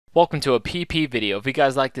Welcome to a PP video. If you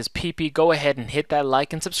guys like this PP, go ahead and hit that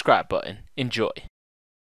like and subscribe button. Enjoy.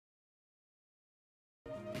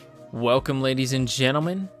 Welcome, ladies and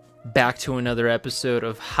gentlemen, back to another episode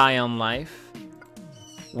of High on Life.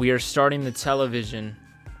 We are starting the television.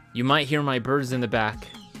 You might hear my birds in the back,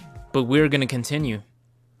 but we're gonna continue.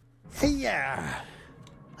 Hey, I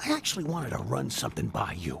actually wanted to run something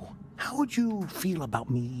by you. How would you feel about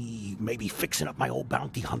me maybe fixing up my old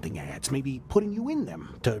bounty hunting ads, maybe putting you in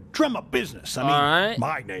them to drum up business? I mean,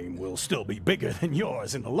 my name will still be bigger than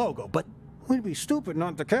yours in the logo, but we'd be stupid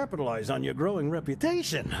not to capitalize on your growing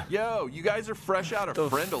reputation. Yo, you guys are fresh out of The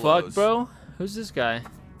Friendalos. fuck, bro? Who's this guy?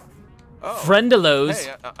 Oh. Friendalos?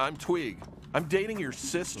 Hey, I'm Twig. I'm dating your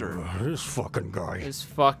sister. This fucking guy. This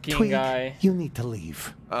fucking Twig, guy. you need to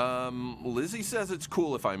leave. Lizzie says it's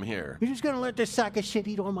cool if I'm here. You're just gonna let this sack of shit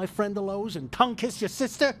eat all my friendalos and tongue kiss your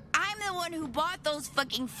sister? I'm the one who bought those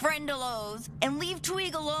fucking friendalos. And leave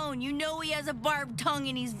Twig alone. You know he has a barbed tongue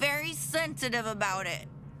and he's very sensitive about it.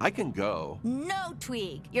 I can go. No,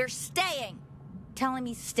 Twig. You're staying. Tell him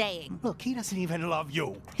he's staying. Look, he doesn't even love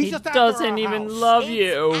you. He's He just after doesn't our even house. love It's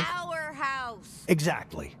you. our house.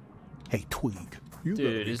 Exactly. Hey, Twig. You Dude,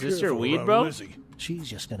 gotta be is this your careful weed, around bro? Lizzie. She's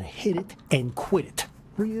just gonna hit it and quit it.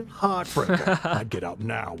 Real heartbreaker. I'd get out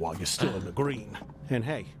now while you're still in the green. And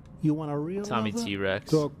hey, you want a real Tommy lover?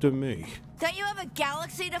 T-Rex. Talk to me. Don't you have a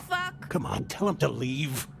galaxy to fuck? Come on, tell him to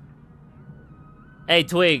leave. Hey,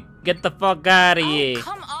 Twig, get the fuck out of Oh, here.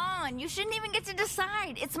 come on. You shouldn't even get to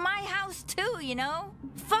decide. It's my house too, you know?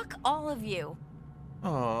 Fuck all of you.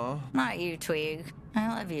 Aw. Not you, Twig. I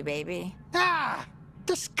love you, baby. Ah!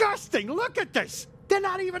 Disgusting! Look at this! They're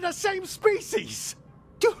not even the same species!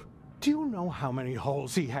 Do you know how many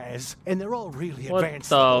holes he has? And they're all really What advanced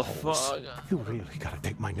the little fuck? holes. You really gotta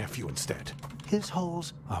take my nephew instead. His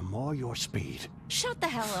holes are more your speed. Shut the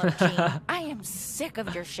hell up, Gene. I am sick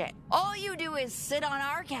of your shit. All you do is sit on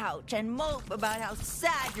our couch and mope about how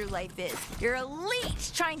sad your life is. You're a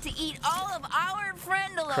leech trying to eat all of our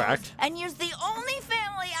friendalos. Correct. And use the only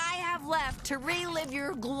family I have left to relive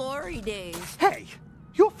your glory days. Hey!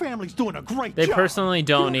 Your family's doing a great They job. personally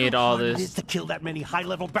don't You know need how all hard it this. is to kill that many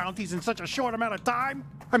high-level bounties in such a short amount of time?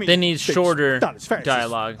 I mean, They need it's shorter not as fast as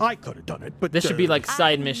dialogue. I could have done it, but This should be like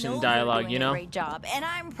side I mission know they're dialogue, doing you a know? Great job, and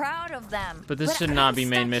I'm proud of them. But this should I'm not be stuck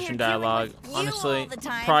main here mission dealing dialogue. with you Honestly, all the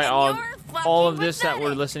time, probably and all you're of fucking this that we're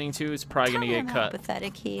pathetic. listening to is probably gonna Tell get him how cut.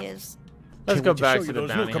 pathetic he is. Let's Can't go wait to back show to you the those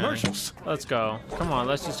new bounty hunter. commercials. Let's go. Come on,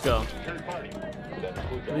 let's just go.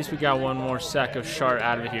 At least we got one more sack of shart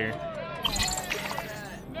out of here.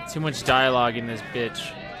 Too much dialogue in this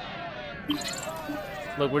bitch.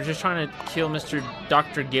 Look, we're just trying to kill Mr.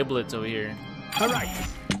 Dr.Giblet over here. All right,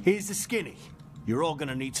 here's the skinny. You're all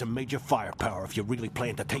gonna need some major firepower if you really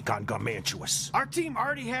plan to take on Garmantuous. Our team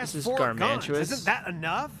already has This is 4 guns. Garmantuous. Isn't that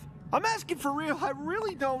enough? I'm asking for real. I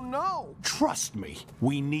really don't know. Trust me,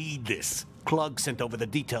 we need this. Klug sent over the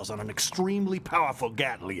details on an extremely powerful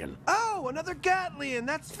Gatlian. Oh, another Gatlian.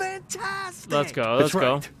 That's fantastic. Let's go, let's That's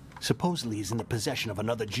go. right. Supposedly he's in the possession of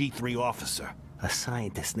another G3 officer, a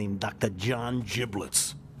scientist named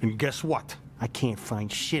Dr.Giblet. And guess what? I can't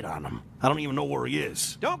find shit on him. I don't even know where he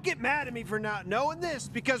is. Don't get mad at me for not knowing this,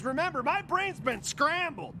 because remember, my brain's been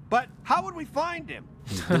scrambled. But how would we find him?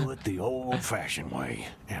 We do it the old-fashioned way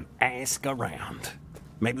and ask around.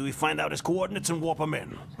 Maybe we find out his coordinates and warp him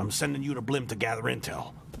in. I'm sending you to Blim to gather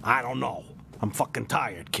intel. I don't know. I'm fucking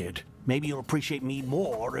tired, kid. Maybe you'll appreciate me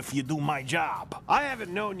more if you do my job. I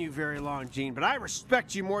haven't known you very long, Gene, but I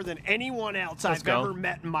respect you more than anyone else Let's I've go. ever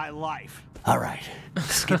met in my life. All right,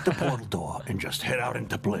 skip the portal door and just head out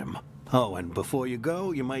into Blim. Oh, and before you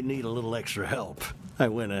go, you might need a little extra help. I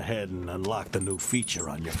went ahead and unlocked a new feature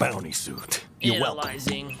on your bounty suit. You're welcome.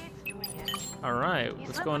 Analyzing. All right,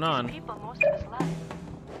 what's going on?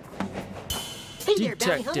 Hey there,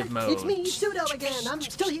 bounty Detective hunter. mode. It's me, Pseudo again. I'm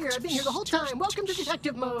still here. I've been here the whole time. Welcome to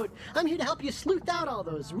Detective Mode. I'm here to help you sleuth out all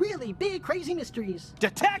those really big, crazy mysteries.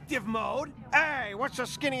 Detective mode? Hey, what's so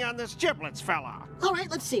skinny on this Giblets fella? All right,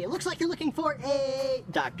 let's see. It looks like you're looking for a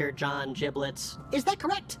Dr. John Giblets. Is that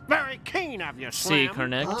correct? Very keen of you, See, Slim.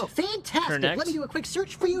 connect. Oh, fantastic. Connect. Let me do a quick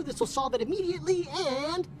search for you. This will solve it immediately,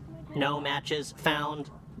 and... no matches found.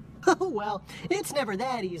 Oh, well, it's never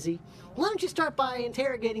that easy. Why don't you start by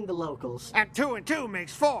interrogating the locals? And 2 and 2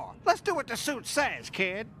 makes 4. Let's do what the suit says,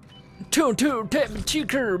 kid. Two, tap me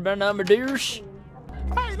cheeker, my dears.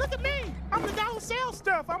 Hey, look at me! I'm the guy who sells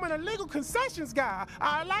stuff. I'm an illegal concessions guy.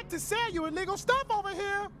 I like to sell you illegal stuff over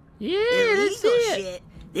here. Yeah, that's Illegal it. shit.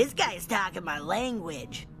 This guy is talking my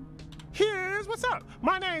language. Here's what's up.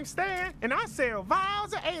 My name's Stan, and I sell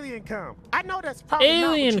vials of alien cum. I know that's probably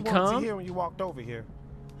Alien not what you wanted cum? to hear when you walked over here.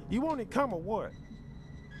 You wanted cum or what?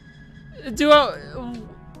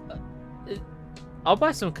 I'll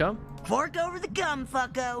buy some cum. Fork over the gum,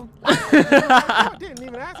 fucko. I didn't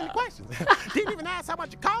even ask any questions. Didn't even ask how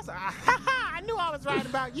much it costs. I knew I was right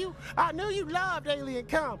about you. I knew you loved alien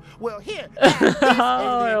cum. Well, here, have this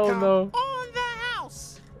alien cum on the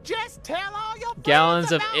house. Just tell all your friends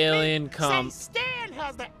Gallons of about alien me. cum. Say Stan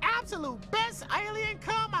has the absolute best alien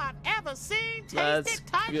cum I've ever seen. Let's Tasted,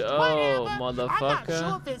 touched, go, whatever. motherfucker. I'm not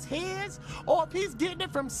sure if it's his or if he's getting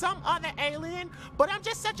it from some other alien, but I'm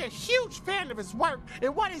just such a huge fan of his work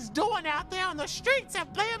and what he's doing out there on the streets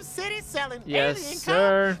of Blim City selling alien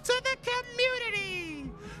sir. cum to the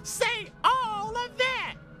community. Say all of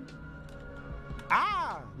that.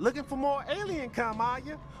 Ah, looking for more alien cum, are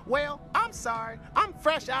you? Well, I'm sorry. I'm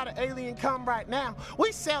fresh out of alien cum right now.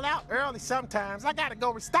 We sell out early sometimes. I gotta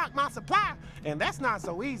go restock my supply, and that's not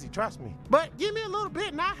so easy, trust me. But give me a little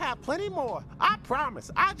bit and I'll have plenty more. I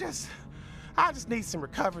promise. I just need some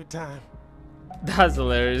recovery time. That's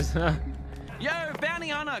hilarious. Yo, bounty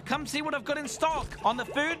hunter, come see what I've got in stock on the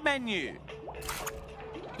food menu.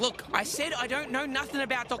 Look, I said I don't know nothing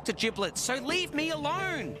about Dr. Giblet, so leave me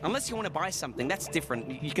alone. Unless you want to buy something, that's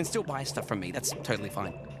different. You can still buy stuff from me, that's totally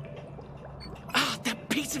fine. Ah, that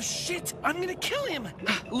piece of shit! I'm gonna kill him!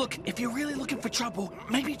 Look, if you're really looking for trouble,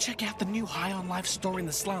 maybe check out the new High on Life store in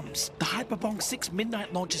the slums. The Hyperbong 6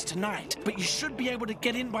 midnight launches tonight, but you should be able to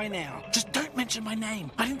get in by now. Just don't mention my name.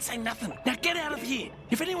 I didn't say nothing. Now get out of here.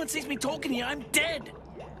 If anyone sees me talking here, I'm dead.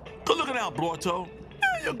 Good looking out, Blorto.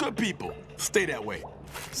 Yeah, you're good people. Stay that way.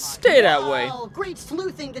 Stay that way. Oh, great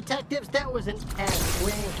sleuthing, detectives. That was an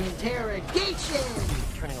S-rank interrogation.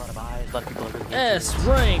 Turning a lot of eyes, a lot of people are really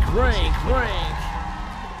S-rank, rank.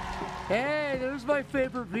 Hey, there's my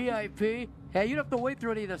favorite VIP. Hey, you don't have to wait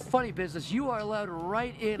through any of this funny business. You are allowed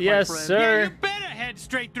right in, yes, my friend. sir. Yeah, you better head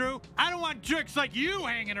straight through. I don't want jerks like you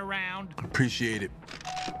hanging around. Appreciate it.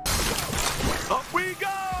 Up we go!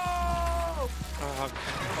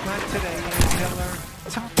 Not today, killer.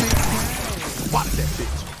 Talk me down. Watch that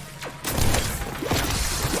bitch.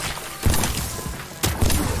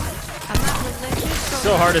 I'm not religious.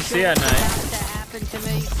 So hard to see at night. About to happen to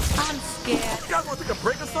me. I'm scared. You guys want to take a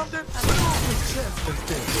break or something?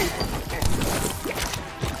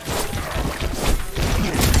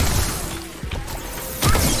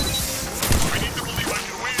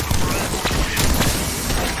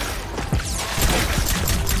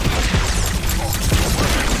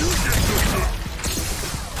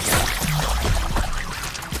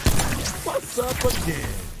 What's up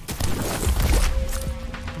again?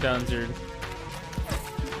 Downzard.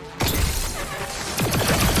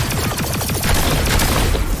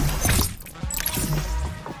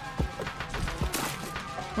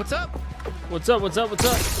 What's up? What's up? What's up? What's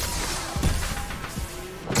up?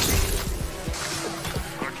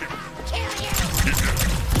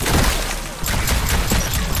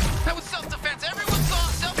 That was self-defense. Everyone saw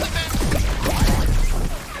self-defense.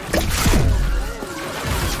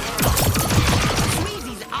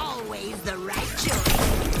 Squeezy's always the right choice.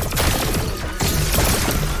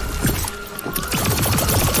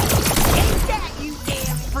 Ain't that you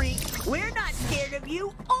damn freak? We're not scared of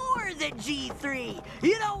you or the G3.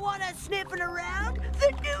 You don't want us sniffing around?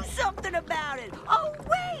 Then do something about it. Oh,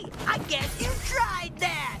 wait! I guess you tried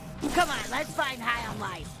that. Come on, let's find High on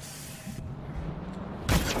Life.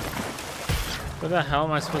 Where the hell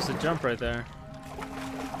am I supposed to jump right there?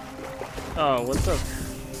 Oh, what's up?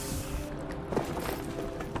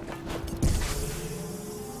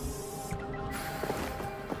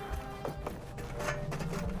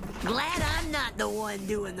 Glad I'm not the one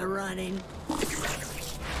doing the running.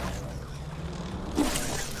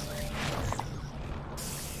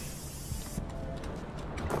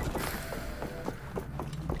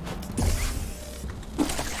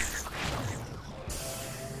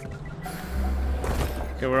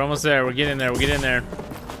 Okay, we're almost there. We're getting there. We're getting there.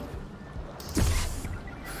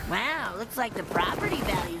 Wow, looks like the property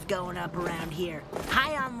value's going up around here.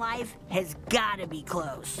 High on Life has gotta be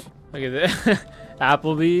close. Look at this.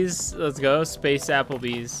 Applebee's. Let's go. Space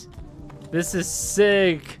Applebee's. This is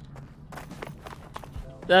sick.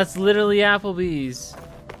 That's literally Applebee's.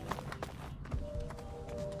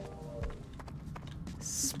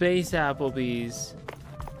 Space Applebee's.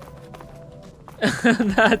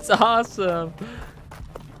 That's awesome.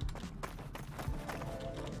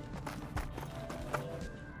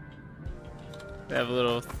 They have a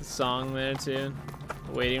little song there too.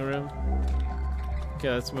 Waiting room. Okay,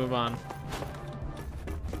 let's move on.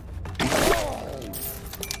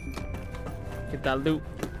 Get that loot.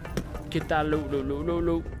 Get that loot, loot, loot, loot,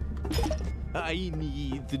 loot. I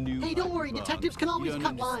need the new. Hey, don't worry. Detectives can always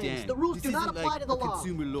cut lines. The rules do not apply to the law. This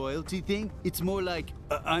isn't like a consumer loyalty thing. It's more like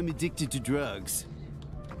I'm addicted to drugs.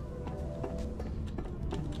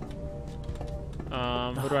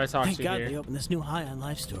 Who do I talk Thank to God here? they opened this new High on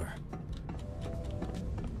Life store.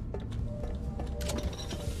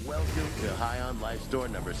 Welcome to High on Life store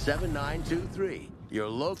number 7923, your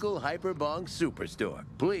local Hyperbong superstore.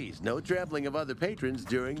 Please, no trampling of other patrons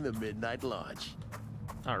during the midnight launch.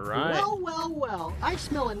 All right. Well, well, well. I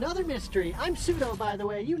smell another mystery. I'm Pseudo, by the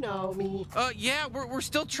way. You know me. Yeah, we're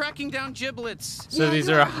still tracking down giblets. So these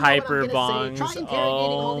are hyperbongs.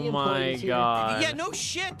 Oh my god. Yeah, no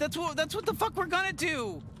shit. That's what the fuck we're gonna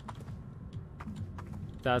do.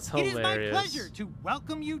 That's It hilarious. is my pleasure to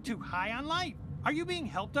welcome you to High on Life. Are you being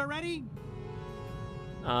helped already?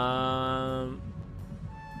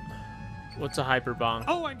 What's a hyperbong?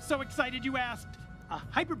 Oh, I'm so excited you asked. A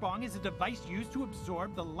hyperbong is a device used to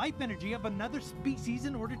absorb the life energy of another species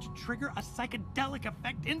in order to trigger a psychedelic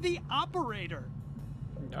effect in the operator.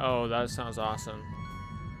 Oh, that sounds awesome.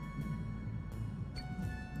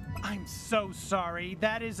 I'm so sorry.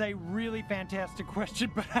 That is a really fantastic question,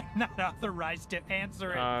 but I'm not authorized to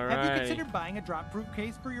answer it. Have you Alrighty. considered buying a drop proof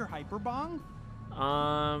case for your hyperbong?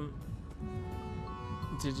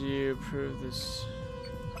 Did you approve this?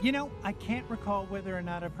 You know, I can't recall whether or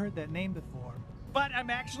not I've heard that name before. But I'm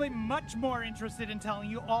actually much more interested in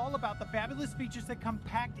telling you all about the fabulous features that come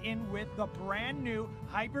packed in with the brand new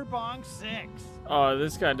Hyperbong 6. Oh,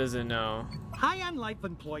 this guy doesn't know. High on Life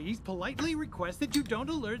employees politely request that you don't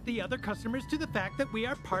alert the other customers to the fact that we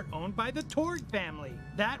are part owned by the Torg family.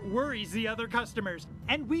 That worries the other customers,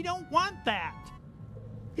 and we don't want that.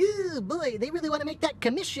 Ooh, boy, they really want to make that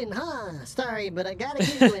commission, huh? Sorry, but I gotta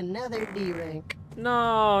give you another D rank.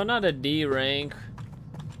 No, not a D rank.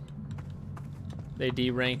 They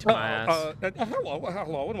D-ranked my ass.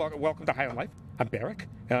 Hello, and welcome to High on Life. I'm Barrick.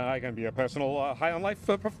 I'm going to be a personal High on Life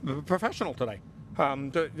professional today.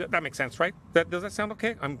 That makes sense, right? Does that sound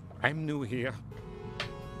okay? I'm new here.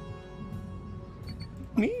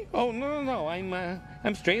 Me? Oh no!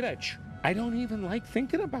 I'm straight edge. I don't even like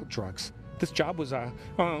thinking about drugs. This job was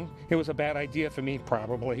it was a bad idea for me,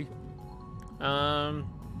 probably.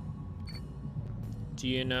 Do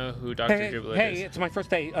you know who Dr. Giblet is? Hey, it's my first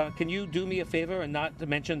day. Can you do me a favor and not to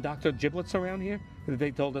mention Dr. Giblet's around here? They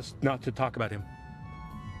told us not to talk about him.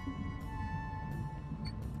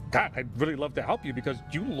 God, I'd really love to help you because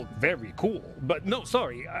you look very cool. But no,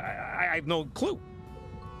 sorry, I have no clue.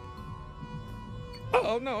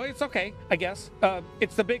 Oh, no, it's okay, I guess.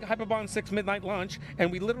 It's the big Hyperbong 6 midnight launch, and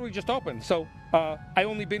we literally just opened, so I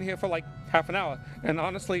only been here for like half an hour. And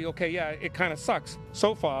honestly, okay, yeah, it kind of sucks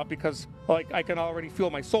so far because, like, I can already feel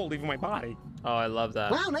my soul leaving my body. Oh, I love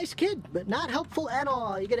that. Wow, nice kid, but not helpful at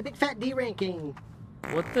all. You get a big fat D ranking.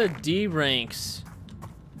 What the D ranks?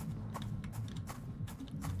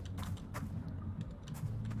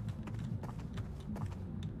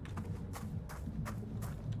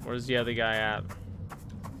 Where's the other guy at?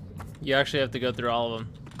 You actually have to go through all of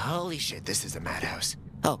them. Holy shit, this is a madhouse.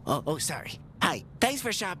 Oh, sorry. Hi, thanks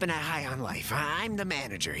for shopping at High on Life. I'm the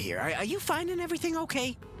manager here. Are you finding everything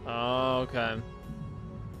okay? Oh, okay.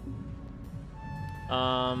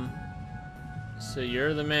 So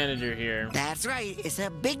you're the manager here. That's right, it's a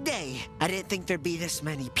big day. I didn't think there'd be this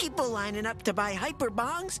many people lining up to buy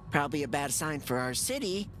hyperbongs. Probably a bad sign for our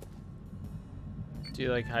city. Do you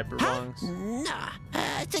like hyperbongs? Nah,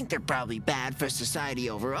 I think they're probably bad for society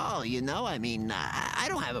overall, you know? I mean, I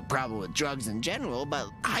don't have a problem with drugs in general, but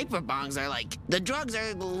hyperbongs are like, the drugs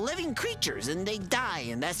are living creatures and they die,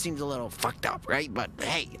 and that seems a little fucked up, right? But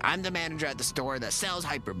hey, I'm the manager at the store that sells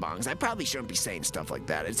hyperbongs. I probably shouldn't be saying stuff like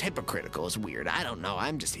that. It's hypocritical, it's weird. I don't know,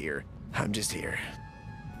 I'm just here.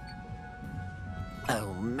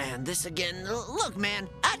 Oh man, this again. Look, man,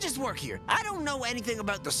 I just work here. I don't know anything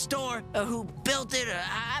about the store or who built it.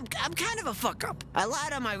 I'm kind of a fuck up. I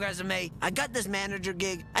lied on my resume. I got this manager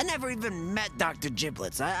gig. I never even met Dr.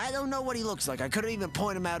 Giblet. I don't know what he looks like. I couldn't even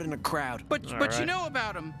point him out in a crowd. But you know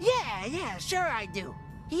about him. Yeah, sure I do.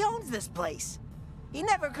 He owns this place. He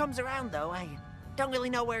never comes around, though. I don't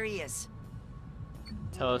really know where he is.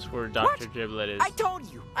 Tell us where Dr. Giblet is. I told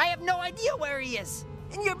you. I have no idea where he is.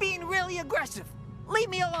 And you're being really aggressive. Leave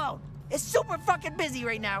me alone. It's super fucking busy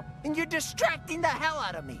right now, and you're distracting the hell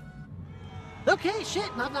out of me. Okay,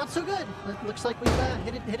 shit, not so good. It looks like we've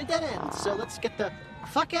hit a dead end. So let's get the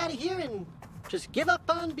fuck out of here and just give up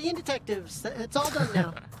on being detectives. It's all done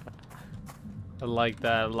now. I like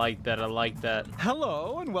that, I like that, I like that.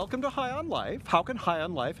 Hello, and welcome to High on Life. How can High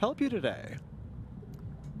on Life help you today?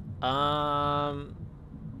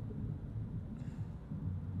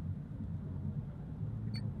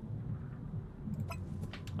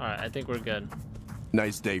 Alright, I think we're good.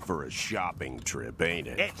 Nice day for a shopping trip, ain't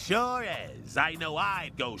it? It sure is. I know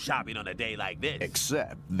I'd go shopping on a day like this.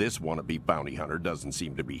 Except this wannabe bounty hunter doesn't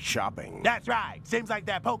seem to be shopping. That's right. Seems like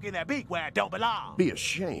they're poking their beak where it don't belong. Be a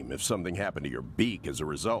shame if something happened to your beak as a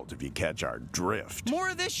result if you catch our drift. More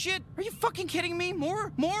of this shit? Are you fucking kidding me?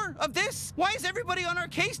 More of this? Why is everybody on our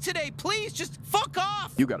case today? Please, just fuck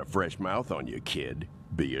off! You got a fresh mouth on you, kid.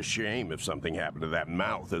 Be a shame if something happened to that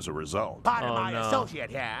mouth as a result. Pardon my associate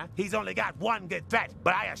here. He's only got one good threat,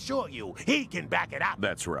 but I assure you, he can back it up.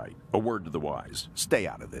 That's right. A word to the wise. Stay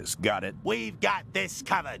out of this. Got it? We've got this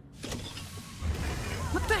covered.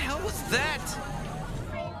 What the hell was that?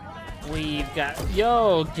 We've got...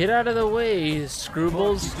 Yo, get out of the way,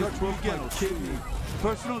 Screwballs.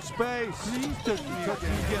 Personal space. Please touch me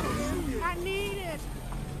again. I need it.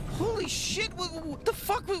 Holy shit, what the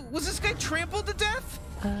fuck? Was this guy trampled to death?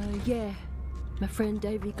 Yeah. My friend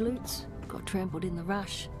Davy Glutes got trampled in the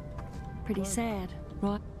rush. Pretty sad,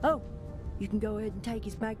 right? Oh, you can go ahead and take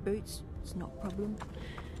his mag boots. It's not a problem.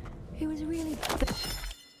 He was really...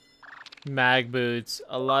 Mag boots.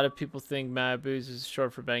 A lot of people think mag boots is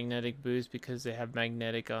short for magnetic boots because they have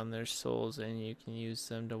magnetic on their soles and you can use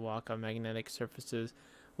them to walk on magnetic surfaces.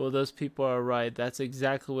 Well, those people are right. That's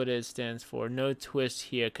exactly what it stands for. No twist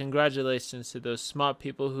here. Congratulations to those smart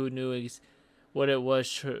people who knew what it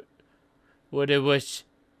was. What it was.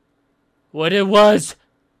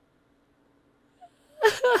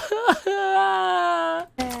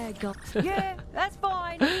 Yeah, that's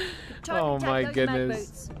fine. Oh my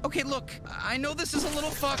goodness. Okay, look, I know this is a little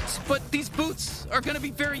fucked, but these boots are gonna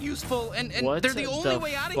be very useful, and they're the only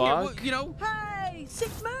way out of here, you know? Hey, sick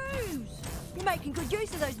moves! You're making good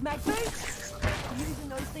use of those mag boots. You're using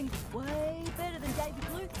those things way better than David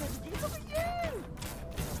Luke ever did. Look at you!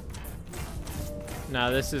 Now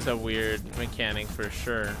this is a weird mechanic for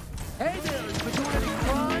sure. Hey there, you been doing any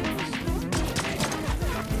crimes?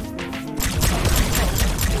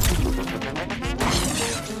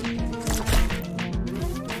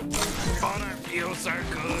 Honor feels so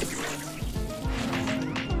good.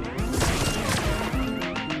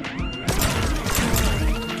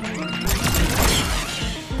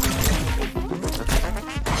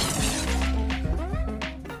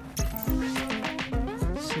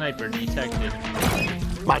 Sniper detected.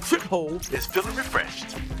 My trip hole is feeling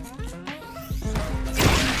refreshed.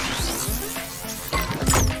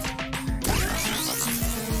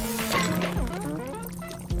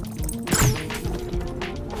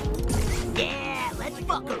 Yeah, let's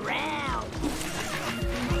fuck around.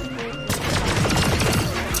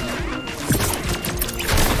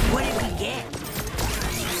 What did we get?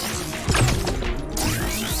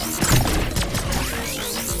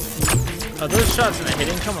 Are those shots not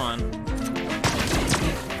hitting? Come on.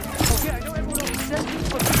 Okay, I know everyone else says this,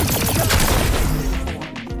 but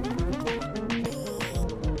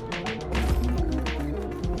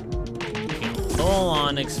Full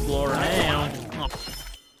on explorer now.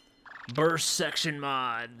 Burst section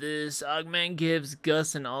mod. This augment gives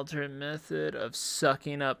Gus an alternate method of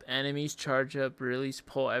sucking up enemies. Charge up, release,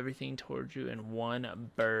 pull everything towards you in one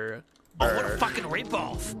burr. Oh, what a fucking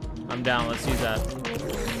rip-off! I'm down. Let's use that.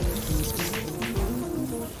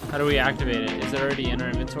 How do we activate it? Is it already in our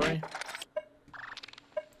inventory?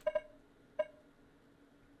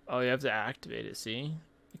 Oh, you have to activate it. See?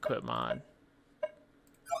 Equip mod.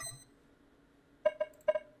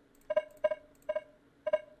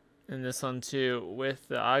 And this one too, with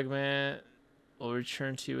the augment, will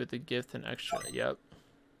return to you with a gift and extra. Yep.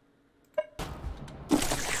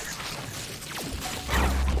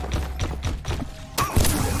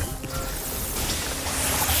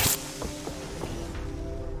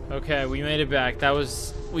 Okay, we made it back. That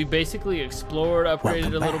was, we basically explored,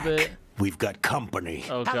 upgraded a little bit. We've got company.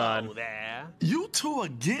 Oh God. Hello there. You two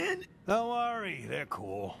again? Don't worry, they're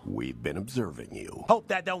cool. We've been observing you. Hope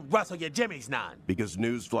that don't rustle your jimmies none. Because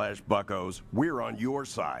newsflash, buckos, we're on your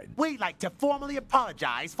side. We'd like to formally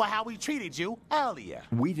apologize for how we treated you earlier.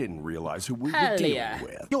 We didn't realize who we were dealing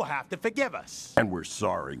with. You'll have to forgive us. And we're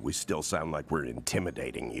sorry we still sound like we're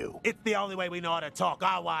intimidating you. It's the only way we know how to talk.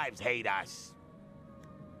 Our wives hate us.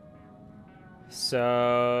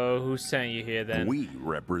 So, who sent you here then? We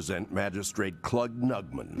represent Magistrate Clug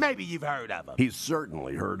Nugman. Maybe you've heard of him. He's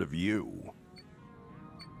certainly heard of you.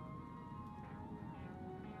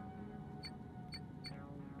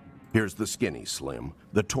 Here's the skinny Slim,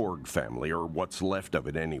 the Torg family, or what's left of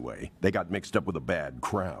it anyway. They got mixed up with a bad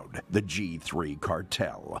crowd, the G3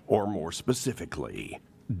 cartel, or more specifically,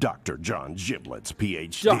 Dr. John Giblets,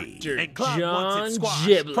 PhD. Dr. John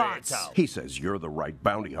Giblets. He says you're the right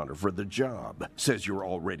bounty hunter for the job. Says you're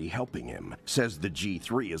already helping him. Says the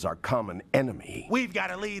G3 is our common enemy. We've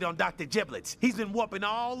got a lead on Dr. Giblets. He's been warping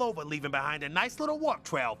all over, leaving behind a nice little warp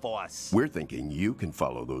trail for us. We're thinking you can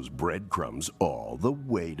follow those breadcrumbs all the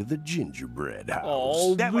way to the gingerbread house.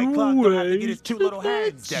 All that the way Clug don't have to way get his two to little the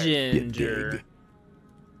hands dirty. ginger.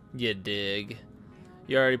 You dig.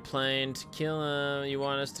 You're already planning to kill him. You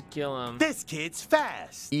want us to kill him. This kid's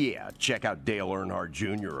fast. Yeah, check out Dale Earnhardt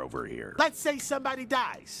Jr. over here. Let's say somebody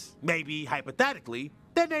dies. Maybe, hypothetically,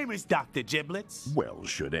 their name is Dr. Giblets. Well,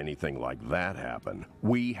 should anything like that happen,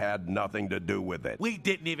 we had nothing to do with it. We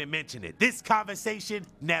didn't even mention it. This conversation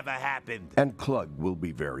never happened. And Clug will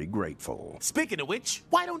be very grateful. Speaking of which,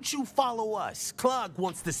 why don't you follow us? Clug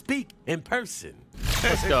wants to speak in person.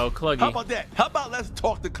 Let's go, Cluggy. How about that? How about let's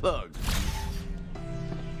talk to Clug?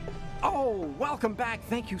 Oh, welcome back.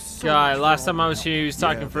 Thank you so God, much. last time I was here, he was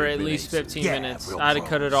talking for at least 15 minutes. I had to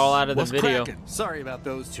cut it all out of the video. Sorry about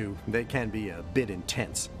those two. They can be a bit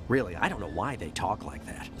intense. Really, I don't know why they talk like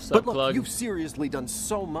that. What's But up, look, Clug? you've seriously done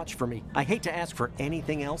so much for me. I hate to ask for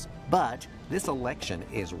anything else, but this election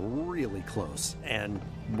is really close. And,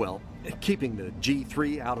 well, keeping the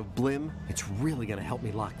G3 out of Blim, it's really going to help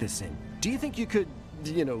me lock this in. Do you think you could,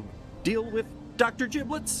 you know, deal with Dr.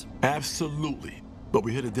 Giblets? Absolutely. But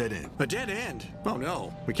we hit a dead end. A dead end? Oh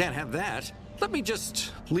no, we can't have that. Let me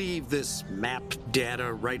just leave this map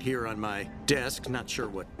data right here on my desk. Not sure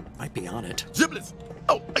what might be on it. Giblets!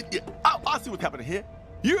 Oh, yeah, I'll see what's happening here.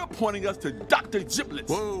 You're pointing us to Dr.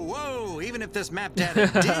 Giblets. Whoa, whoa, even if this map data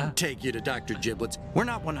did take you to Dr. Giblets, we're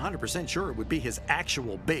not 100% sure it would be his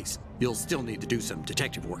actual base. You'll still need to do some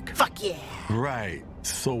detective work. Fuck yeah. Right.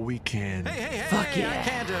 So we can... Hey, Fuck yeah. I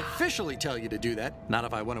can't officially tell you to do that. Not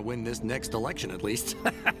if I want to win this next election, at least.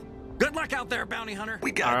 Good luck out there, bounty hunter.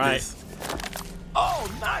 We got All right. this. Oh,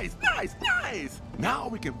 nice, nice, nice. Now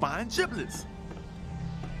we can find Giblets.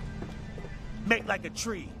 Make like a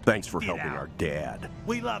tree. Thanks for Get helping out. our dad.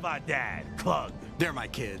 We love our dad, Clug. They're my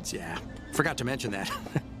kids, yeah. Forgot to mention that.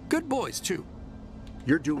 Good boys, too.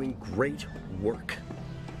 You're doing great work.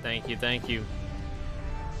 Thank you, thank you.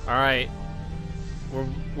 All right,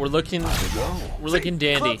 we're looking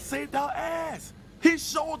dandy. Clug saved our ass. He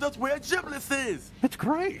showed us where Giblets is. It's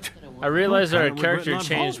great. I realized our Kinda character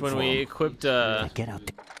regretting not changed when voting we for equipped Get out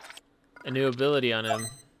there. a new ability on him.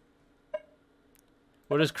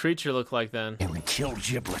 What does creature look like then? And kill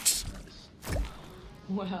Giblets.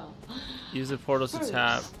 Well, Use the portals to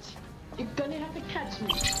tap. you're gonna have to catch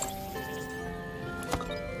me.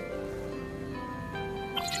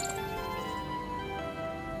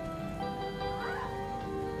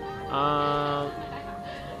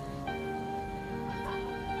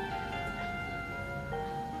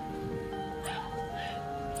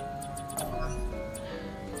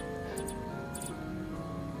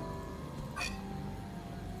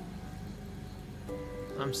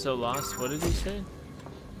 I'm so lost. What did he say?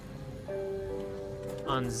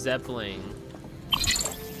 On Zeppelin.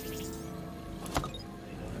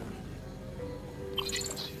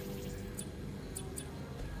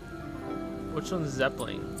 Which one's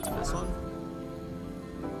Zeppelin? This one?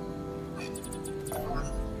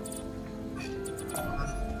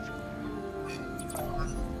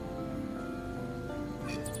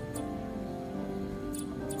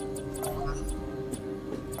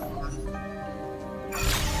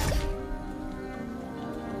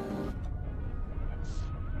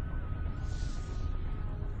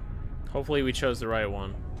 Hopefully we chose the right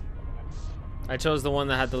one. I chose the one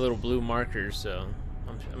that had the little blue markers, so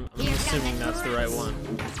I'm assuming that's the right one.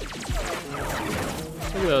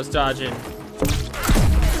 Look at those dodging.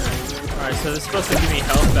 Alright, so this is supposed to give me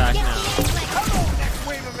health back now. Next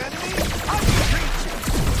wave of enemies,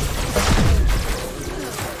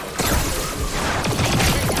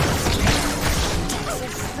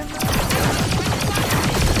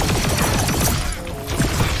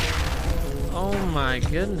 Oh my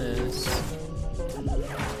goodness.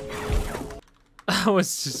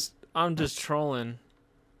 I'm just trolling.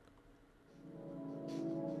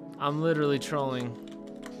 I'm literally trolling.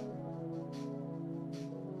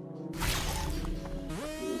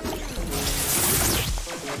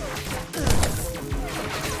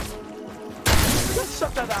 Let's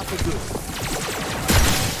shut that out for good.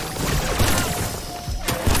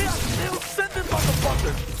 They'll send them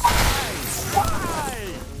motherfuckers.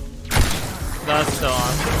 Why? That's so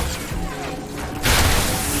awesome.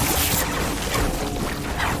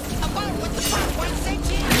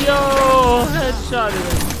 Yo, headshot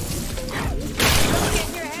him.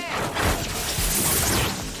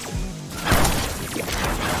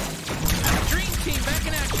 Dream team back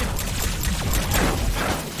in action.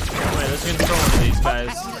 for one of these guys.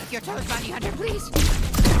 I won't lick your toes, bounty hunter, please.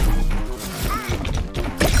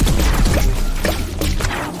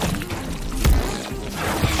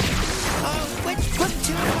 Oh, which put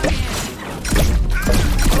two in my hand.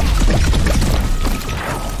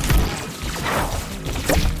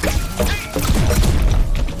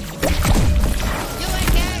 You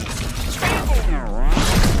like eggs? Scrambled.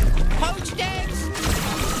 Poached eggs.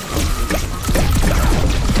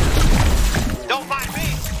 Don't mind me.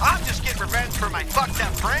 I'm just getting revenge for my fucked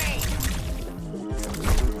up brain.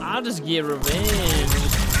 I'll just get revenge.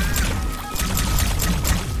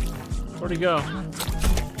 Where'd he go?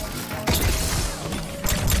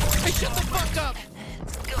 Hey, shut the fuck up!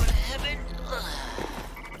 Go to heaven.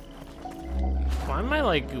 Why am I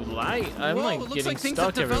like light? I'm Whoa, like it looks getting like things stuck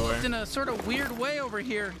have developed everywhere. in a sort of weird way over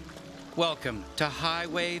here. Welcome to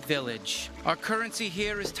Highway Village. Our currency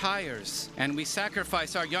here is tires, and we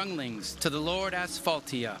sacrifice our younglings to the Lord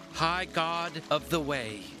Asphaltia, High God of the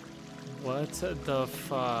Way. What the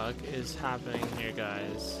fuck is happening here,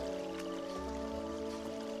 guys?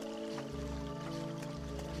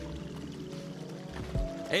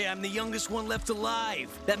 Hey, I'm the youngest one left alive.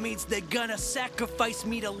 That means they're gonna sacrifice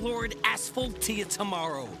me to Lord Asphaltia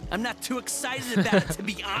tomorrow. I'm not too excited about it, to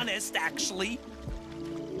be honest, actually.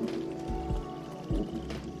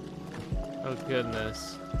 Oh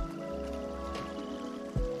goodness.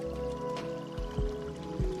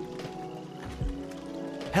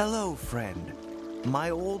 Hello, friend. My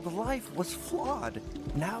old life was flawed.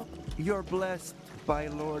 Now you're blessed by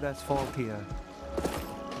Lord Asphaltia.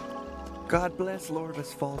 God bless Lord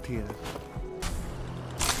Asphaltia.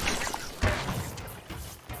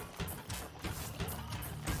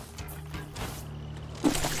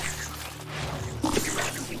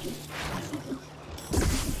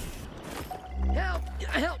 Help!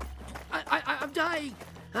 Help! I'm dying!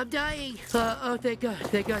 I'm dying! Oh, thank God.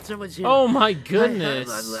 Thank God someone's here. Oh my goodness.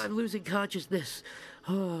 I'm losing consciousness.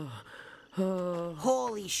 Oh.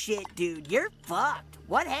 Holy shit, dude. You're fucked.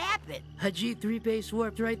 What happened? A G3 base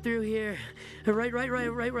warped right through here. Right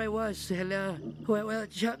where I was. And, well,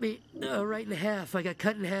 it shot me right in half. I got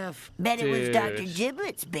cut in half. Bet it was Dr.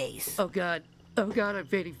 Giblet's base. Oh, God. Oh, God, I'm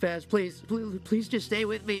fading fast. Please just stay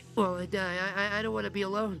with me while I die. I don't want to be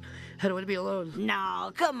alone. I don't want to be alone.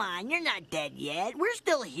 No, come on. You're not dead yet. We're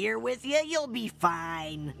still here with you. You'll be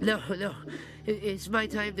fine. No. It's my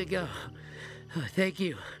time to go. Oh, thank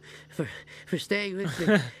you for staying with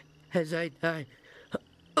me as I die.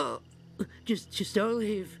 Oh, just don't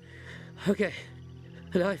leave. Okay,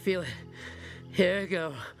 now I feel it. Here I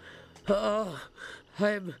go. Oh,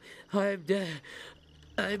 I'm dead.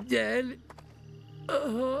 I'm dead.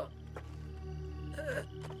 Oh.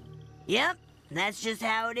 Yep, that's just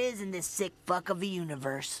how it is in this sick fuck of a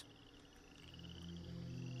universe.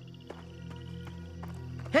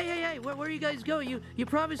 Hey, where are you guys going? You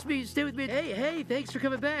promised me to stay with me. Hey, thanks for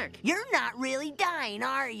coming back. You're not really dying,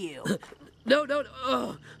 are you? No,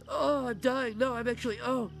 oh, I'm dying. No, I'm actually,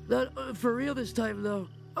 not for real this time, though.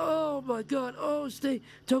 Oh, my God. Oh,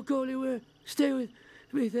 don't go anywhere. Stay with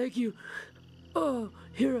me, thank you. Oh,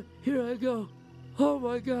 here I go. Oh,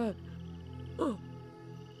 my God. Oh.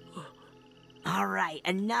 All right,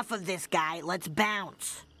 enough of this guy. Let's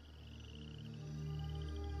bounce.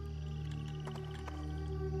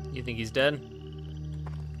 You think he's dead?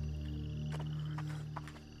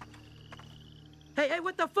 Hey,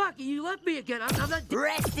 what the fuck? You left me again. I'm not...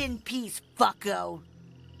 Rest in peace, fucko.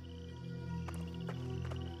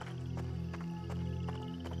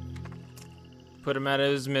 Put him out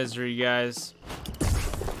of his misery, guys.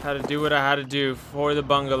 Had to do what I had to do for the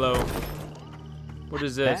bungalow. What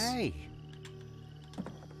is this? Hey.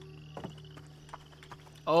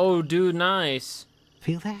 Oh, dude, nice.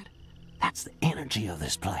 Feel that? That's the energy of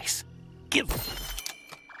this place. Give.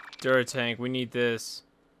 Duratank, we need this.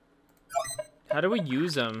 How do we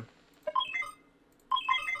use them?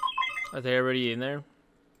 Are they already in there?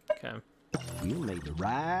 Okay. You made the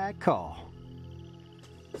right call.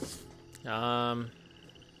 Oh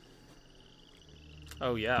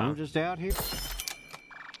yeah. I'm just out here.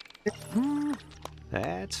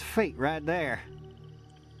 That's fate right there.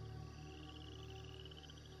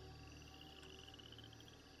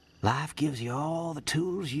 Life gives you all the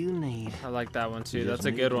tools you need. I like that one too. You That's just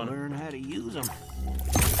a good need to one. Learn how to use them.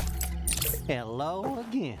 Hello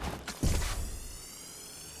again.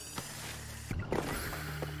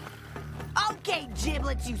 Okay,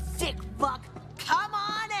 Giblets, you sick fuck. Come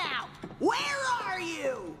on out. Where are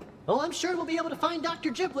you? Oh, I'm sure we'll be able to find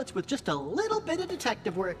Dr. Giblets with just a little bit of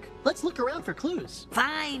detective work. Let's look around for clues.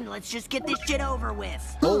 Fine, let's just get this shit over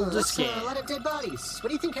with. That's a lot of dead bodies. What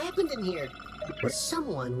do you think happened in here?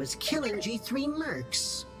 Someone was killing G3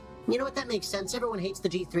 mercs. You know what? That makes sense. Everyone hates the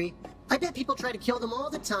G3. I bet people try to kill them all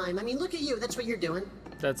the time. I mean, look at you. That's what you're doing.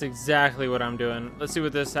 That's exactly what I'm doing. Let's see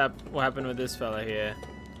what what happened with this fella here.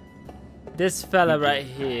 This fella right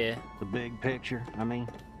here. The big picture. I mean,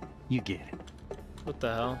 you get it. What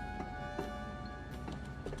the hell?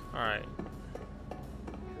 All right.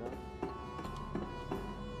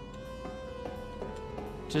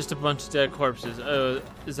 Just a bunch of dead corpses. Oh,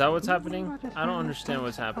 is that what's happening? I don't understand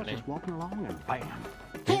what's happening. Just walking along and bam.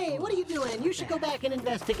 Hey, what are you doing? You should go back and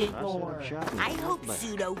investigate more. I hope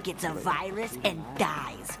Pseudo gets a virus and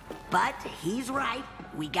dies. But he's right.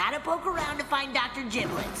 We gotta poke around to find Dr.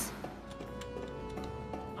 Giblets.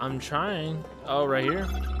 I'm trying. Oh, right here.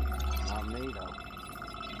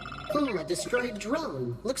 A destroyed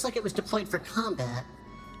drone. Looks like it was deployed for combat.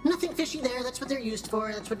 Nothing fishy there. That's what they're used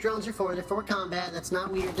for. That's what drones are for. They're for combat. That's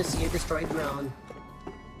not weird to see a destroyed drone.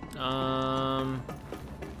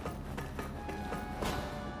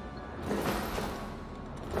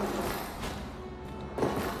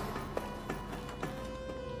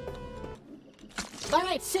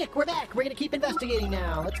 Alright, sick. We're back. We're gonna keep investigating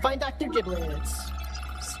now. Let's find Dr. Giblets.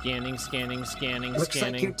 Scanning, scanning, scanning, Looks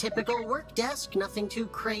scanning. like your typical work desk. Nothing too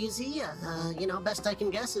crazy. You know, best I can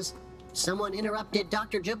guess is someone interrupted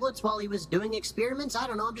Dr. Giblets while he was doing experiments. I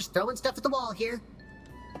don't know. I'm just throwing stuff at the wall here.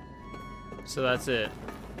 So that's it.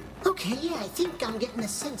 Okay, yeah, I think I'm getting a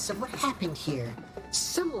sense of what happened here.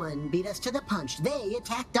 Someone beat us to the punch. They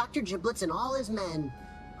attacked Dr. Giblets and all his men.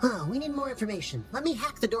 Huh, we need more information. Let me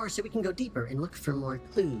hack the door so we can go deeper and look for more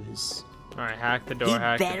clues. Alright, hack the door,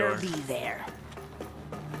 hack the door. Better be there.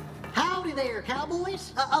 Howdy there,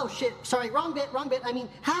 cowboys. Oh, shit. Sorry, wrong bit. I mean,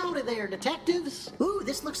 howdy there, detectives. Ooh,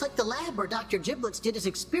 this looks like the lab where Dr. Giblets did his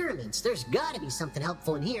experiments. There's gotta be something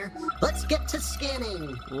helpful in here. Let's get to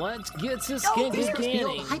scanning. Let's get to These scanning. must be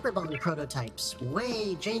old hyperbone prototypes.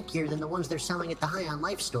 Way jankier than the ones they're selling at the High on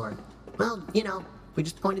Life store. Well, you know, we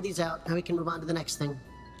just pointed these out. Now we can move on to the next thing.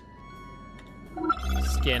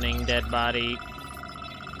 Scanning dead body.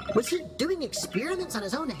 Was he doing experiments on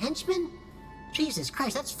his own henchmen? Jesus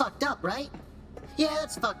Christ, that's fucked up, right? Yeah,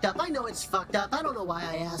 that's fucked up. I know it's fucked up. I don't know why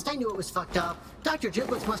I asked. I knew it was fucked up. Dr.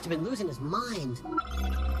 Giblets must have been losing his mind.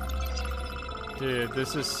 Dude,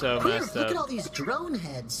 this is so messed Look up. at all these drone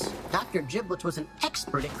heads. Dr. Giblets was an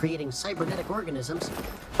expert at creating cybernetic organisms,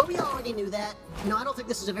 but we already knew that. No, I don't think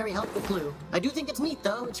this is a very helpful clue. I do think it's neat,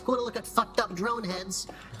 though. It's cool to look at fucked up drone heads.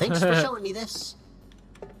 Thanks for showing me this.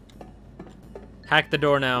 Hack the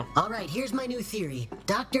door now. Alright, here's my new theory.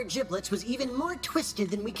 Dr. Giblets was even more twisted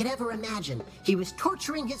than we could ever imagine. He was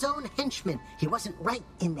torturing his own henchmen. He wasn't right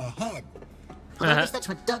in the head. Well, I guess that's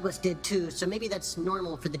what Douglas did too, so maybe that's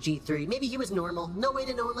normal for the G3. Maybe he was normal. No way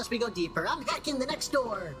to know unless we go deeper. I'm hacking the next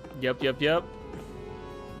door. Yep.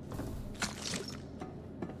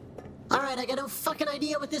 Alright, I got no fucking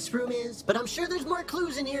idea what this room is, but I'm sure there's more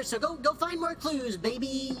clues in here, so go find more clues,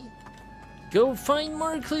 baby. Go find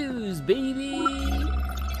more clues, baby.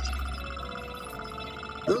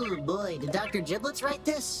 Oh boy, did Dr. Giblets write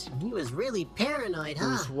this? He was really paranoid, huh?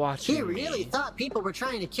 Who's watching He really thought people were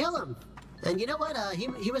trying to kill him. And you know what?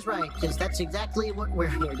 He was right, because that's exactly what we're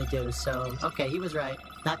here to do. So, okay, he was right.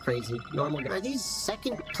 Not crazy. Normal guy. Are these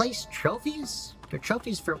second place trophies? They're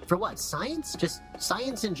trophies for what? Science? Just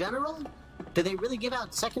science in general? Do they really give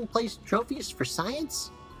out second place trophies for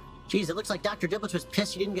science? Geez, it looks like Dr. Giblets was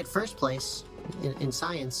pissed he didn't get first place in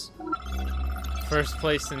science. First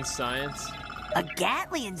place in science? A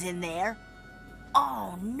Gatlian's in there.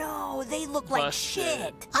 Oh no, they look like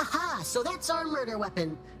shit. Aha, so that's our murder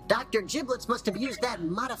weapon. Dr. Giblets must have used that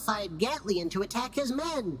modified Gatlian to attack his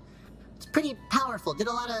men. It's pretty powerful. Did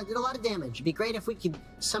a lot of damage. It'd be great if we could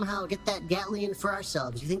somehow get that Gatlian for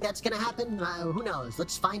ourselves. You think that's gonna happen? Who knows?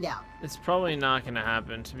 Let's find out. It's probably not gonna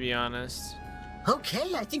happen, to be honest.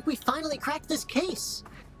 Okay, I think we finally cracked this case.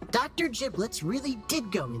 Dr. Giblets really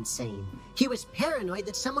did go insane. He was paranoid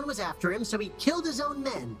that someone was after him, so he killed his own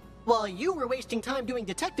men. While you were wasting time doing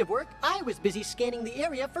detective work, I was busy scanning the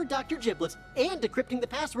area for Dr. Giblets and decrypting the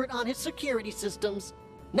password on his security systems.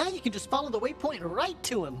 Now you can just follow the waypoint right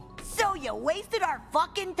to him. So you wasted our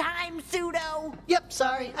fucking time, Pseudo? Yep,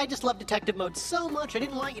 sorry. I just love detective mode so much I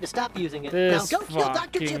didn't want you to stop using it. This now go kill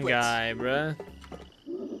Dr. fucking Giblets. guy, bruh.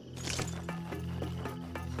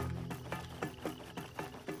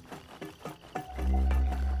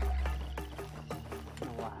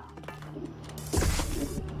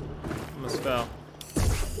 Almost fell.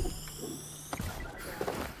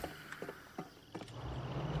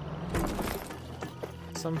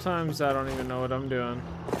 Sometimes I don't even know what I'm doing.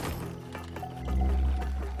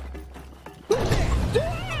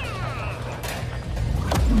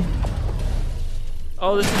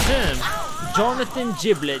 Oh, this is him. Jonathan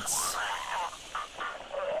Giblets.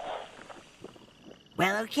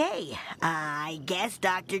 Well, okay. I guess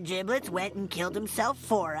Dr. Giblets went and killed himself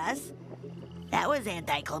for us. That was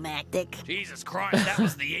anticlimactic. Jesus Christ, that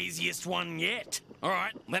was the easiest one yet. All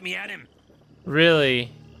right, let me at him.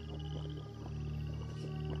 Really?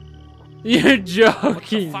 You're joking. What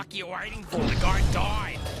the fuck are you waiting for? The guy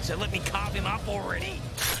died, so let me carve him up already.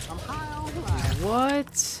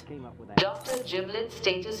 What? Dr. Giblet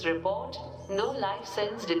status report. No life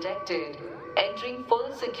sense detected. Entering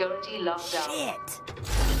full security lockdown. Shit.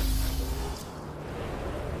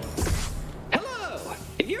 Hello!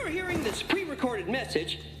 If you're hearing this pre-recorded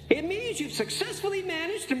message, it means you've successfully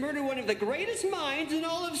managed to murder one of the greatest minds in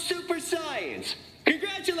all of super science.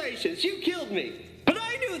 Congratulations, you killed me. But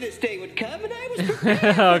I knew this day would come, and I was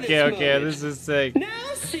prepared for Okay, this okay, moment. this is sick.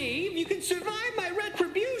 Now see if you can survive my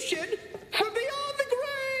retribution from beyond the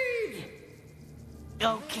grave!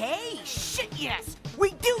 Okay, shit yes!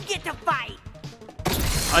 We do get to fight!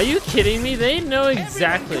 Are you kidding me? They know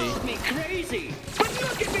exactly. Everyone called me crazy, but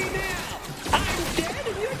look at me now! I'm dead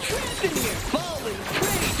and you're trapped in here, falling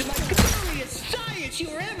prey to my glorious science you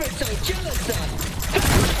were ever so jealous of!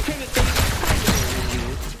 Timothy, I know you.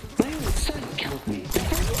 My own son killed me. For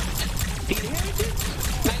what? The inheritance?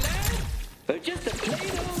 My lab? Or just a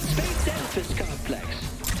plain old space edifice complex?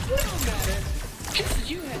 No matter. Just as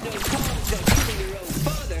you had no qualms about killing your own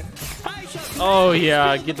father, I shall... Oh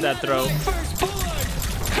yeah, get that throw.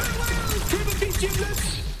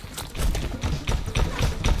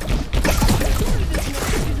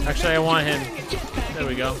 Actually, I want him. There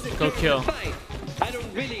we go. Go kill. I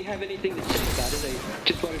don't really have anything to say about it. I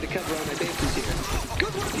just wanted to cover all my bases here.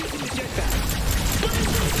 Good work using the jetpack.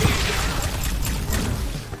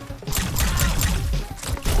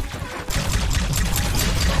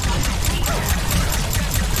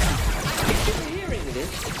 If you're hearing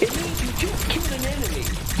this, it means you just killed an enemy.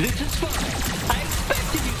 This is fine. I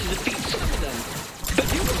expected you to defeat some of them, but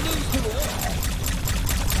you will lose the war.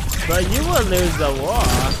 But you will lose the war.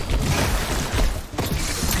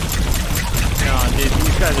 No, dude,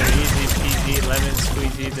 these guys are easy peasy, lemon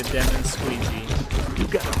squeezy, the demon squeezy. You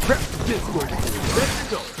gotta prep this one. Let's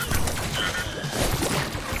go.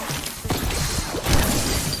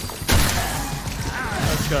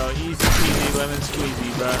 Let's go, easy peasy, lemon squeezy,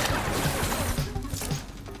 bro.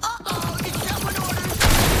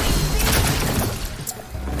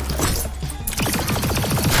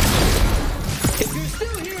 If you're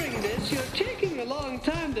still hearing this, you're taking a long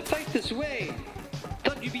time to fight this way.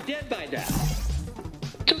 Thought you'd be dead by now.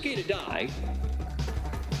 It's okay to die.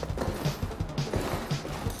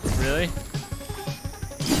 Really?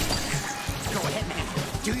 Go ahead, man.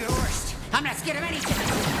 Do your worst. I'm not scared of anything.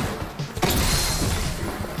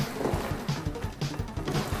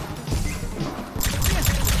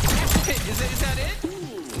 Is that it?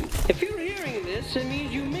 If you're hearing this, it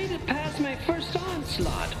means you made it past my first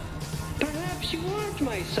onslaught. Perhaps you aren't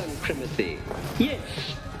my son, Crimothy.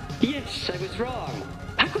 Yes, I was wrong.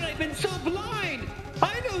 How could I have been so blind?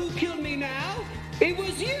 I know who killed me now. It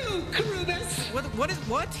was you, Krubus.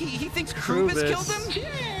 What? He thinks Krubus killed him?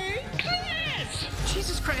 Jay, Chris!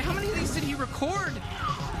 Jesus Christ, how many of these did he record?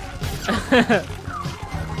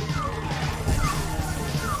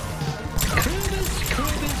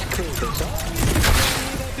 Krubus.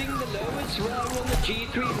 Always about being the lowest rung on the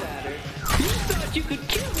G3 ladder. You thought you could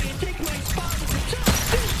kill me and take my spot at the top,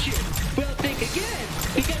 didn't you? Well, think again.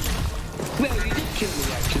 Because, well, you did kill me,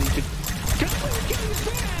 actually, but probably kill you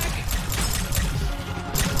back.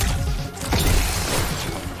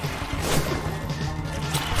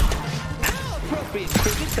 How appropriate,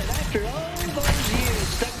 Krubus, that after all those years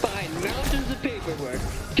stuck behind mountains of paperwork,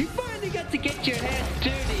 you finally got to get your hands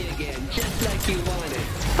dirty again, just like you wanted.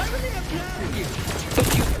 I really am proud of you, but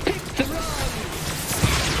you picked the wrong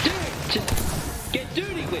dirt to get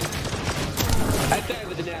dirty with. I'm bad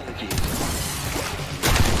with analogies.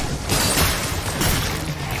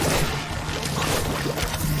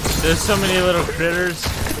 There's so many little critters.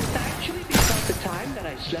 Could it actually be about the time that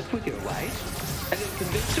I slept with your wife, and then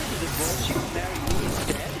convinced her to divorce you and marry me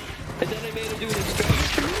instead? And then I made her do an experiment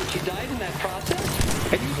for you, and she died in that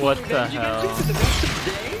process? And you What the hell?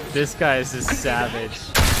 This guy is a savage.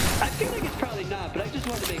 I feel like it's probably not, but I just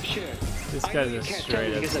want to make sure. This I guy's know you a can't tell straight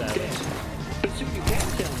me up because I'm savage. dead, but soon you can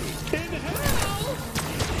tell me. In hell!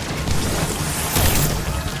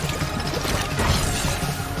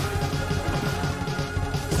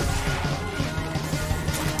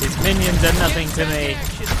 These minions are nothing to me.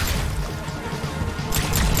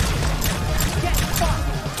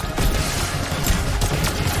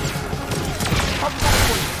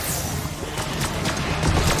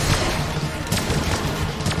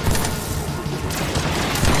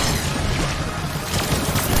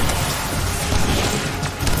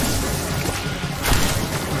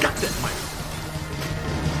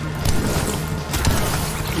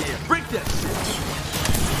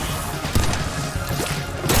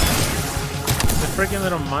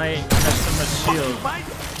 might have so much shield.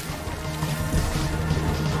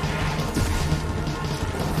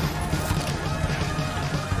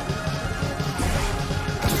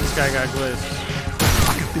 This guy got glitched.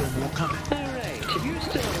 I can feel more coming. Alright, if you're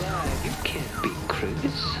still alive, you can't beat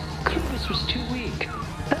Cruz. Cruz was too weak.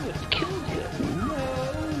 I would have killed you.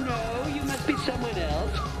 No, you must be someone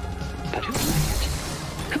else. But who was it?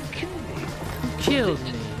 Who killed me? Killed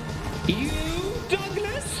me. You,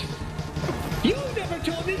 Douglas? You never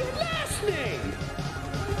told me your last name!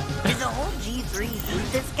 Did the whole G3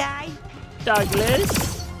 hate this guy? Douglas?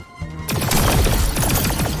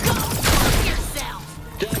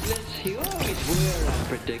 Douglas, you always were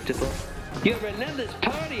unpredictable. Your relentless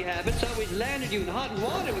party habits always landed you in hot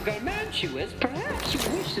water with Garmantuous. Perhaps you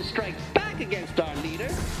wish to strike back against our leader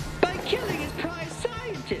by killing his prize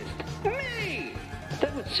scientist, me!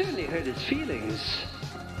 That would certainly hurt his feelings.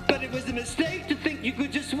 But it was a mistake to think you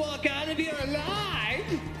could just walk out of here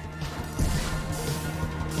alive!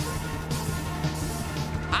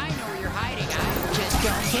 I know where you're hiding. I just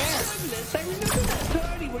don't care. Douglas, I remember that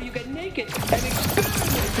party where you got naked and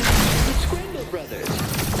experimented with the Squindle brothers.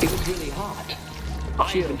 It was really hot.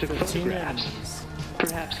 I even took photographs.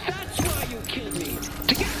 Perhaps that's why you killed me.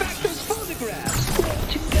 To get back those photographs. Well,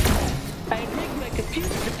 too bad. I rigged my computer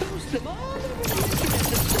to post them all over the internet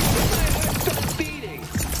the second my heart stopped beating.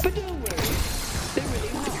 But don't worry. They're really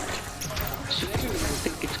hot. So everyone will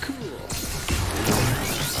think it's cool.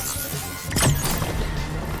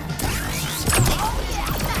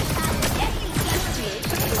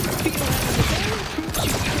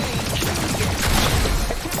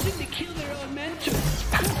 Attempting to kill their own mentor.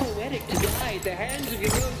 How poetic to die at the hands of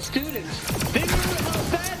your own students. They remember how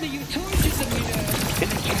badly you tortured them, you know, and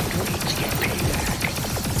they can't wait to get payback.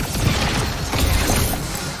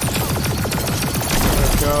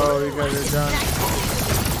 Let's go, you guys are done.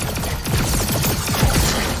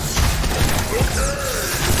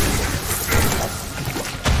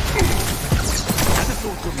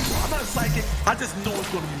 I'm not psychic. I just know it's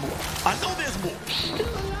gonna be more. I know there's more.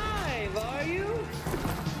 Still alive, are you?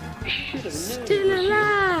 Should have known. Still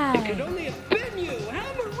alive. It could only have been you.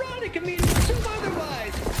 How moronic of me to assume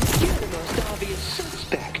otherwise. You're the most obvious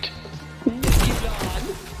suspect. Nipulon.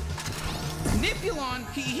 Nipulon?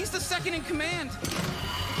 He's the second in command.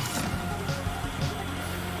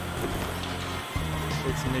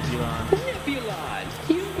 It's Nipulon. Nipulon,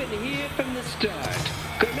 you've been here from the start.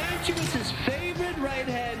 Garmantuous' favorite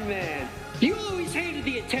right-hand man. You always hated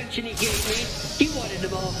the attention he gave me. You wanted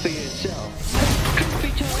them all for yourself. Truth be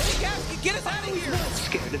told, Get us out of here! I'm not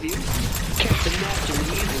scared of you. Can't imagine the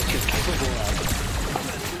evils you're capable of. I'm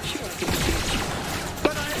not even sure I can defeat you.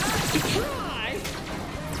 But I have to try!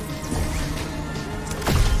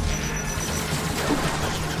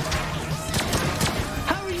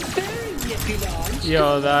 How are you faring, Nipulon?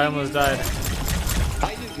 Yo, I almost died. I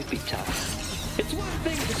knew you'd be tough. It's one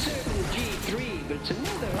thing to serve in the G3, but it's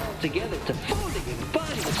another altogether to fully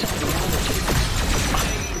embody the technology. I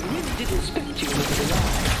really didn't expect you to live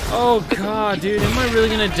alive. Oh god, dude, am I really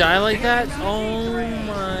gonna die like that? Oh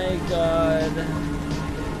my god.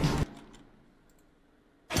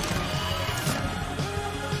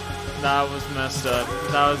 That was messed up.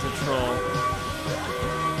 That was a troll.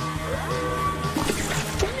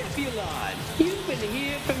 Nipulon, you've been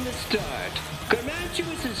here from the start.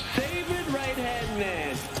 Garmantuous' favorite right-hand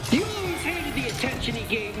man. You always hated the attention he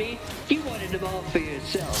gave me. You wanted them all for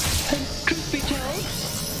yourself. And truth be told,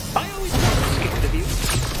 I always was scared of you.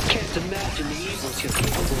 Can't imagine the evils you're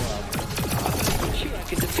capable of. I'm not even sure I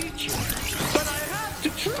can defeat you. But I have to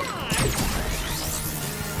try!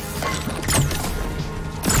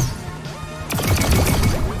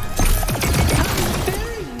 How are you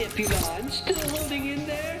faring, Nipulon? Still holding in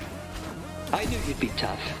there? I knew you'd be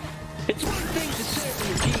tough. It's one thing to serve in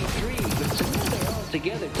the G3, but it's another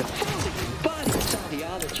altogether to fully embody its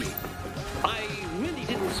ideology. I really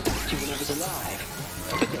didn't expect you when I was alive,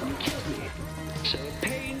 but then you killed me. So it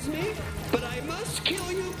pains me, but I must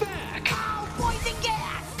kill you back. Ow, poison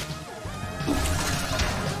gas!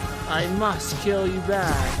 I must kill you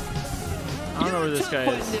back. I don't know where this guy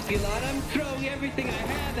is. Nipulon, I'm throwing everything I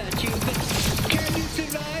have at you, but can you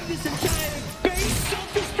survive this entire base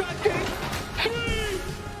self-destructing? 3,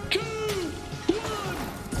 2,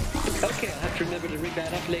 1. Okay, I'll have to remember to rig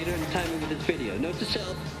that up later in timing with this video. Note to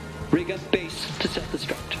self, rig up base to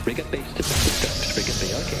self-destruct. Rig up base to self-destruct. Rig up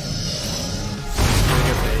base, okay. Rig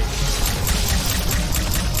up base.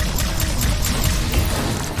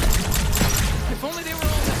 If only they were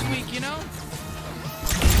all this week, you know?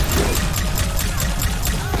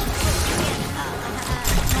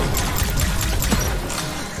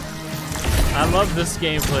 I love this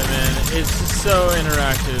gameplay, man. It's just So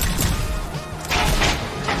interactive.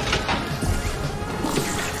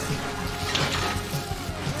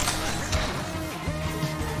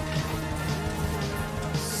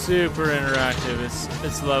 Super interactive.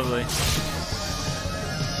 It's lovely.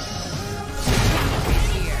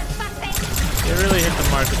 They really hit the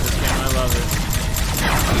mark with this game. I love it.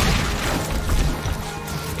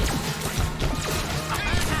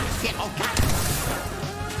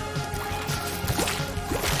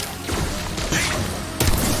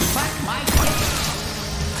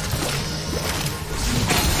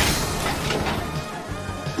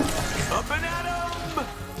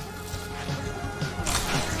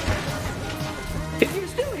 If you're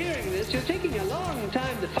still hearing this, you're taking a long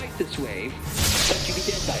time to fight this wave. But you be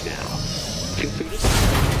dead by now. Feel free to...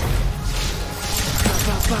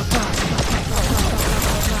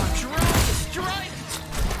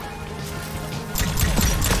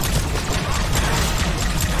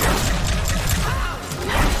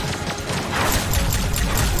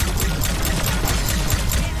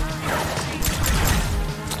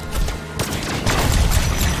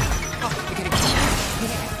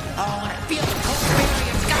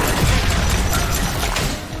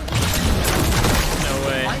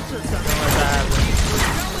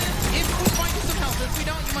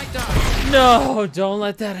 No, don't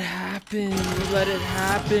let that happen. You let it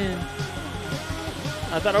happen.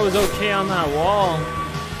 I thought I was okay on that wall.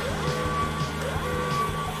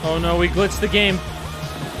 Oh no, we glitched the game.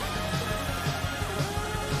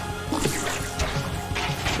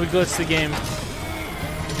 We glitched the game.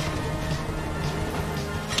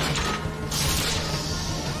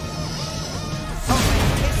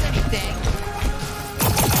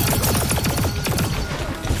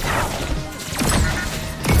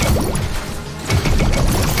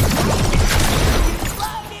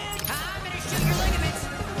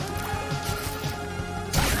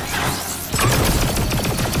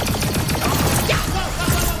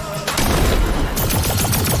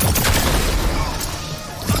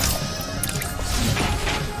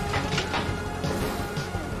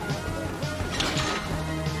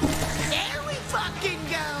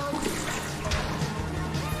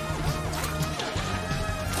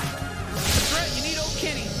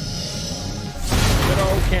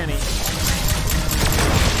 Kenny.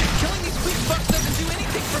 Killing these quick bucks doesn't do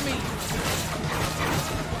anything for me.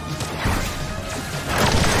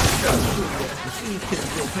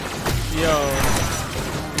 Yo,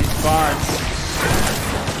 these bots.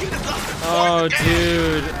 Oh,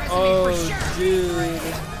 dude. Oh,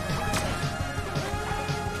 dude.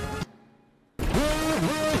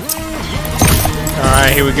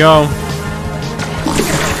 Alright, here we go.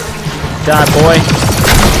 Die, boy.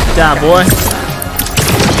 Die, boy.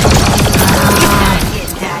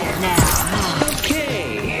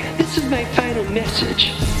 Okay, this is my final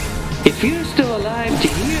message. If you're still alive to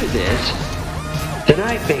hear this, then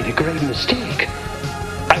I've made a great mistake.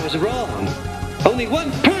 I was wrong. Only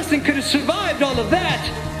one person could have survived all of that.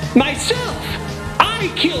 Myself!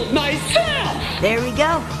 I killed myself! There we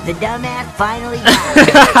go. The dumbass finally got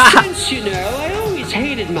it. Since, you know, I always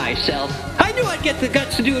hated myself. I knew I'd get the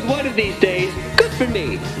guts to do it one of these days. Good for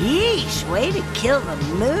me. Yeesh, way to kill the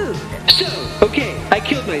mood. So, okay, I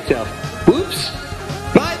killed myself. Whoops.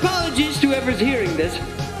 My apologies to whoever's hearing this.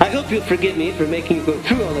 I hope you'll forgive me for making you go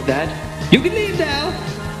through all of that. You can leave now.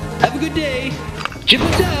 Have a good day.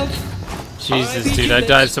 Giblets out. Jesus, dude, I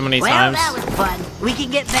died so many times. Well, that was fun. We can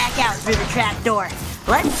get back out through the trap door.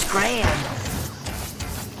 Let's scram.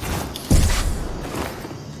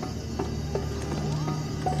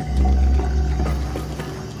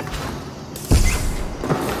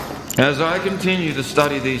 As I continue to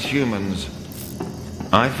study these humans,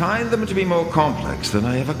 I find them to be more complex than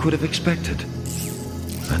I ever could have expected.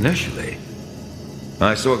 Initially,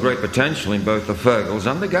 I saw great potential in both the Fergals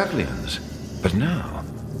and the Gatlians, but now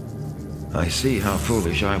I see how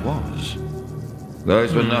foolish I was.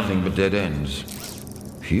 Those were nothing but dead ends.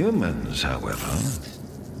 Humans, however,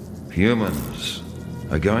 humans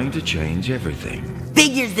are going to change everything.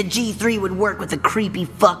 Figures the G3 would work with a creepy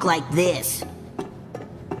fuck like this.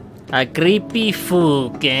 A creepy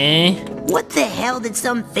fuck, eh? What the hell did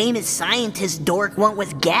some famous scientist dork want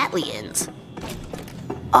with Gatlians?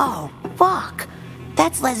 Oh, fuck.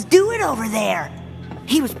 That's Let's Do It over there.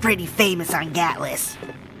 He was pretty famous on Gatlis.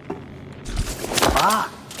 Fuck,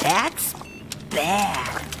 that's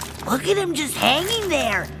bad. Look at him just hanging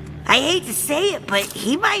there. I hate to say it, but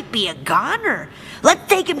he might be a goner. Let's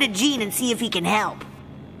take him to Gene and see if he can help.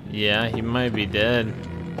 Yeah, he might be dead.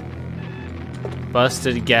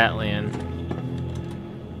 Busted Gatlian.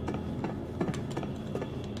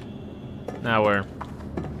 Now where?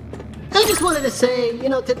 I just wanted to say, you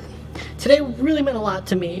know, today really meant a lot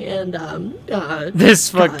to me, and this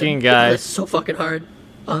fucking guy. It's so fucking hard.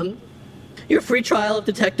 Your free trial of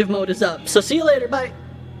detective mode is up, so see you later. Bye.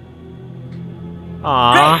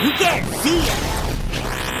 Aww. Hey, you can't see it.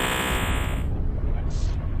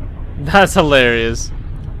 That's hilarious.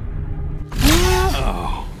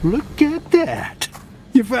 Oh, look at that.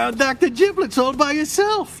 You found Dr. Giblet all by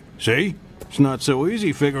yourself. See? It's not so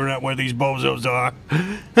easy figuring out where these bozos are.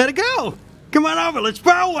 How'd it go? Come on over, let's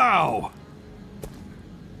powwow.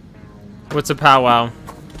 What's a powwow?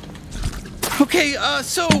 Okay,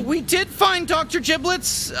 so we did find Dr.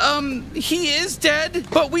 Giblets. He is dead,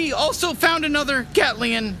 but we also found another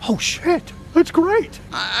Gatlian. Oh shit, that's great.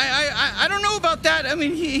 I don't know about that. I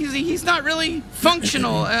mean, he's not really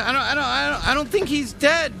functional. I don't think he's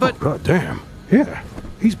dead, but. Oh, God damn. Yeah,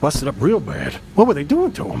 he's busted up real bad. What were they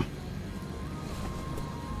doing to him?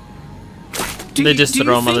 They just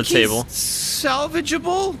throw him on the table.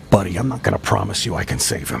 Salvageable? Buddy, I'm not gonna promise you I can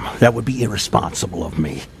save him. That would be irresponsible of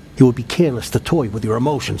me. It would be careless to toy with your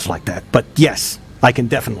emotions like that. But yes, I can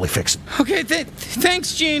definitely fix it. Okay,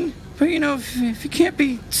 thanks, Gene. But you know, if he can't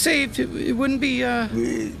be saved, it wouldn't be.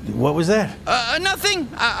 What was that? Nothing.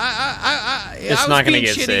 It's not gonna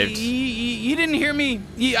get shitty. saved. You didn't hear me.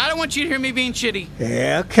 I don't want you to hear me being shitty.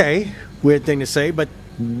 Yeah, okay. Weird thing to say, but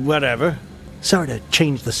whatever. Sorry to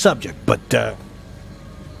change the subject, but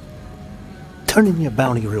turn in your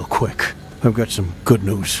bounty real quick. I've got some good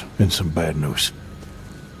news and some bad news.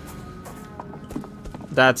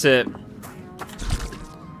 That's it.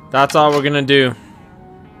 That's all we're gonna do.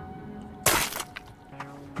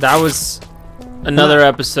 That was another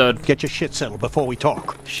episode. Get your shit settled before we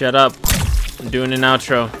talk. Shut up. I'm doing an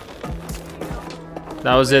outro.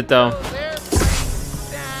 That was it though.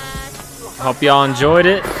 Hope y'all enjoyed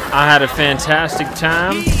it. I had a fantastic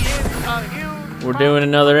time. We're doing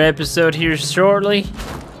another episode here shortly.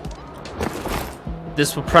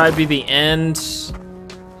 This will probably be the end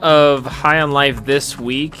of High on Life this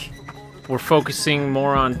week. We're focusing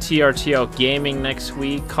more on TRTL gaming next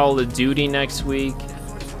week, Call of Duty next week.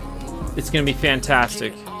 It's gonna be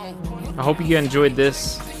fantastic. I hope you enjoyed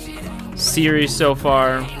this series so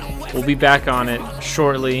far. We'll be back on it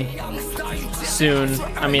shortly, soon.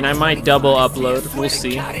 I mean, I might double upload. We'll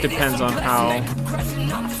see. Depends on how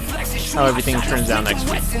everything turns out next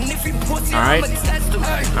week. Alright?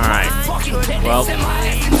 Alright. Well,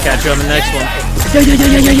 catch you on the next one.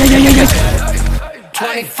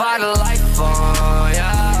 25 to life,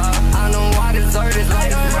 yeah. I know I deserve this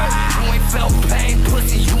life. You ain't felt pain,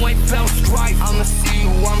 pussy, you ain't felt strife. I'ma see you,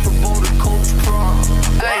 I'm from Boulder, Coach Prom.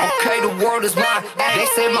 Hey, okay, the world is mine. They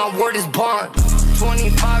say my word is bond.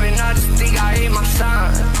 25 and I just think I hate my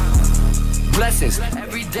shine. Blessings,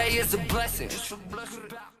 every day is a blessing.